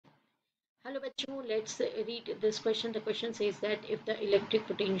Hello bachcho, let's read this question. The question says that if the electric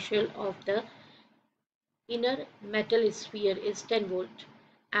potential of the inner metal sphere is 10 volt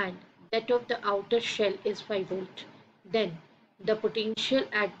and that of the outer shell is 5 volt, then the potential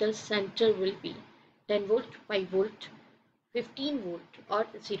at the center will be 10 volt, 5 volt, 15 volt और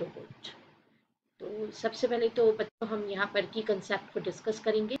 0 volt. तो सबसे पहले तो बच्चों हम यहाँ पर की कंसेप्ट को डिस्कस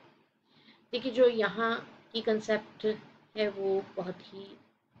करेंगे. देखिए जो यहाँ की कंसेप्ट है वो बहुत ही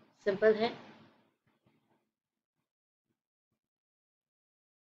सिंपल है.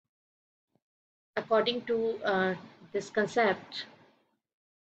 According to this concept,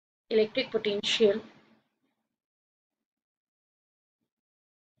 electric potential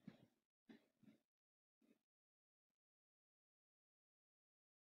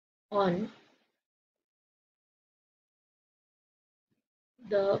on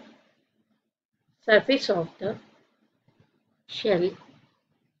the surface of the shell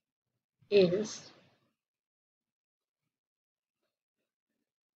is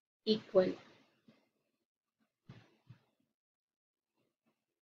equal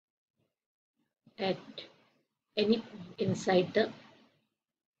at any point inside the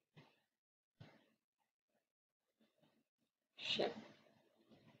shell.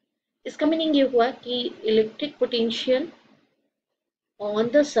 इसका मीनिंग ये हुआ कि electric potential on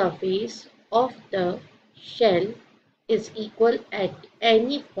the surface of the shell is equal at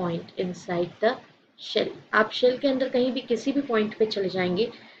any point inside the shell. आप shell के अंदर कहीं भी किसी भी पॉइंट पे चले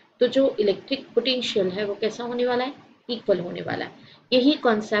जाएंगे तो जो इलेक्ट्रिक पोटेंशियल है वो कैसा होने वाला है, इक्वल होने वाला है. यही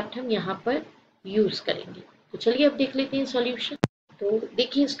कॉन्सेप्ट हम यहाँ पर यूज करेंगे. तो चलिए अब देख लेते हैं सॉल्यूशन. तो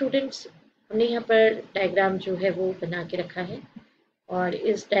देखिए स्टूडेंट्स, हमने यहाँ पर डायग्राम जो है वो बना के रखा है और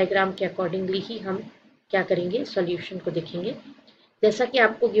इस डायग्राम के अकॉर्डिंगली ही हम क्या करेंगे, सॉल्यूशन को देखेंगे. जैसा कि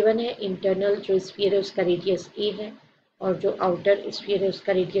आपको गिवन है, इंटरनल जो स्फीयर है उसका रेडियस ए है और जो आउटर स्फीयर है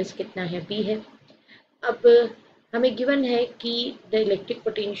उसका रेडियस कितना है, बी है. अब हमें गिवन है कि the electric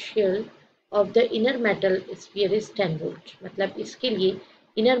potential of the inner metal sphere is 10 volt. मतलब इसके लिए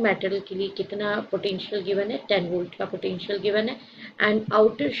इनर मेटल के लिए कितना पोटेंशियल गिवन है, 10 वोल्ट का पोटेंशियल गिवन है. And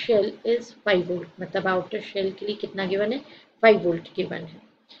outer shell is 5 volt. मतलब आउटर शेल के लिए कितना गिवन है, 5 वोल्ट गिवन है.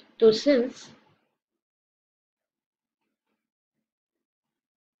 तो since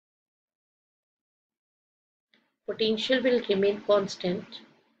potential will remain constant,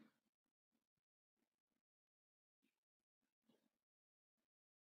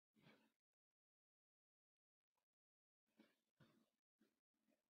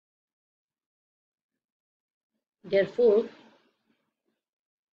 therefore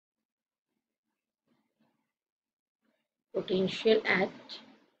potential at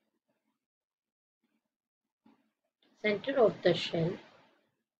center of the shell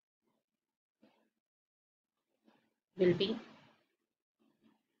will be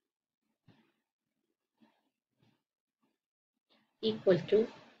equal to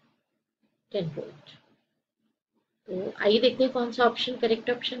 10 volt. तो आइए देखते हैं कौन सा ऑप्शन करेक्ट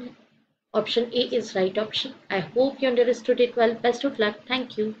ऑप्शन है. Option A is right option. I hope you understood it well. Best of luck.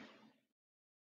 Thank you.